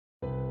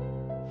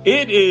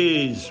It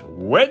is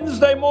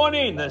Wednesday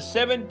morning, the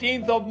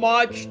 17th of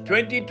March,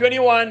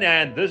 2021,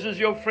 and this is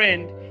your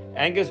friend,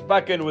 Angus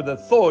Buchan, with a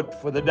thought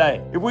for the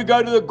day. If we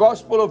go to the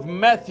Gospel of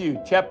Matthew,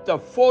 chapter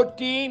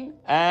 14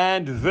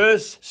 and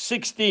verse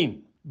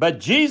 16.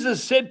 But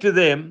Jesus said to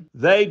them,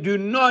 they do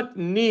not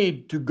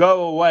need to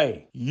go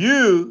away.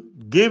 You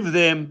give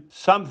them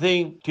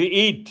something to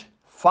eat.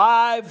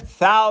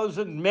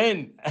 5,000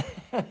 men.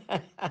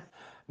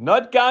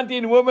 Not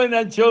counting women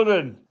and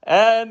children.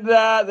 And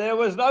there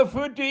was no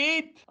food to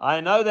eat.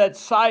 I know that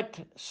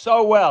site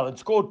so well.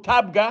 It's called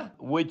Tabgha,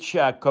 which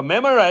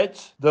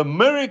commemorates the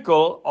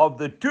miracle of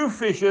the 2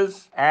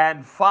 fishes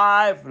and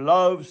 5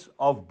 loaves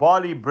of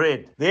barley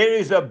bread. There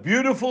is a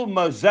beautiful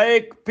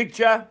mosaic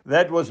picture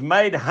that was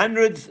made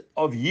hundreds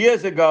of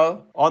years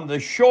ago on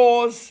the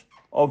shores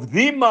of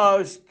the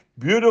most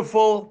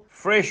beautiful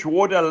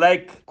freshwater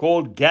lake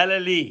called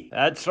Galilee.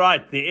 That's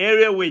right, the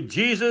area where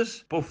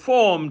Jesus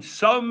performed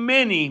so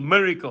many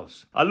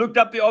miracles. I looked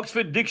up the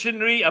Oxford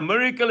Dictionary. A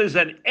miracle is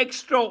an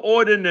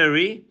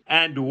extraordinary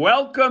and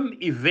welcome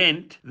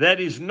event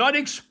that is not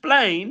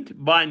explained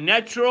by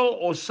natural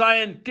or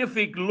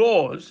scientific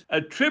laws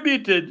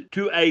attributed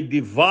to a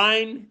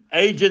divine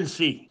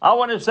agency. I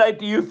want to say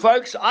to you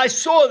folks, I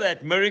saw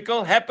that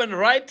miracle happen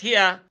right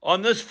here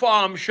on this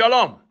farm,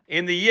 Shalom.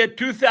 In the year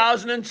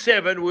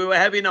 2007, we were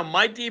having a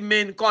Mighty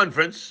Men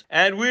conference,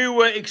 and we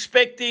were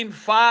expecting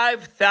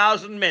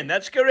 5,000 men.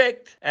 That's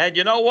correct. And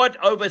you know what?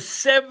 Over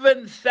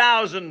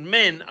 7,000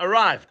 men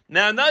arrived.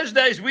 Now, in those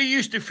days, we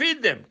used to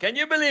feed them. Can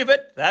you believe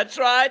it? That's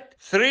right.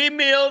 3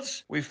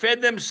 meals. We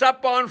fed them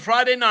supper on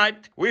Friday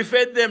night. We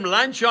fed them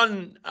lunch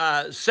on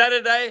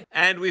Saturday,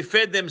 and we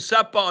fed them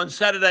supper on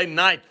Saturday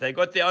night. They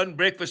got their own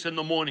breakfast in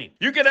the morning.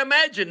 You can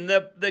imagine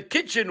the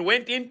kitchen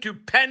went into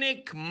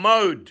panic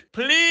mode.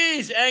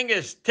 Please,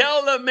 Angus,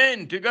 tell the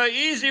men to go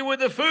easy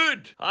with the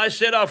food. I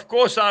said, of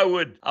course I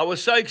would. I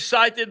was so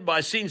excited by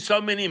seeing so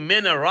many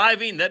men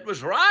arriving. That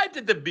was right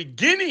at the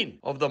beginning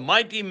of the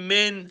Mighty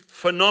Men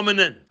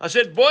phenomenon. I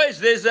said, boys,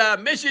 there's a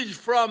message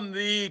from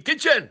the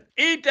kitchen.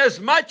 Eat as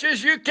much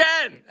as you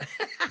can.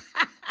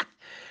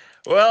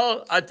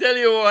 Well, I tell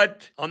you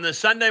what, on the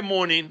Sunday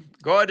morning,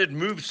 God had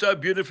moved so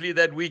beautifully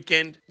that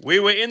weekend.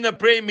 We were in the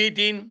prayer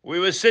meeting. We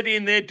were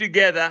sitting there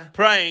together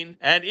praying,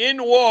 and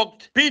in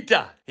walked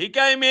Peter. He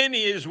came in.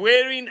 He is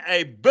wearing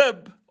a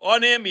bib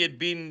on him. He had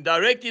been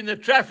directing the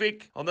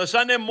traffic on the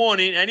Sunday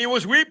morning, and he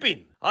was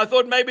weeping. I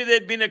thought maybe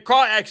there'd been a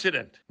car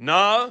accident.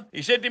 No.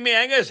 He said to me,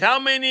 Angus, how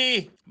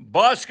many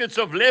baskets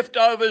of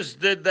leftovers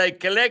did they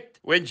collect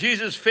when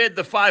Jesus fed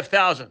the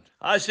 5,000?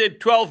 I said,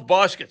 12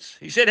 baskets.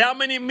 He said, how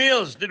many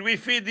meals did we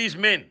feed these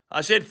men?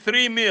 I said,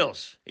 3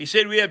 meals. He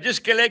said, we have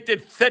just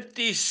collected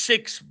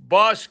 36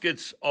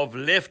 baskets of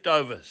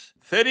leftovers.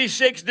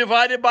 36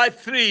 divided by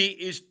 3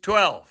 is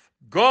 12.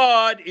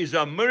 God is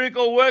a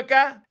miracle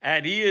worker,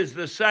 and he is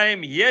the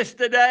same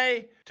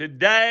yesterday,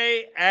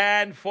 today,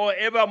 and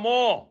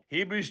forevermore.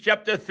 Hebrews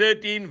chapter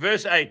 13,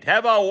 verse 8.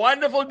 Have a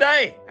wonderful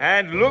day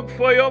and look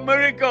for your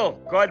miracle.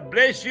 God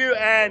bless you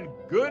and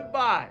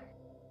goodbye.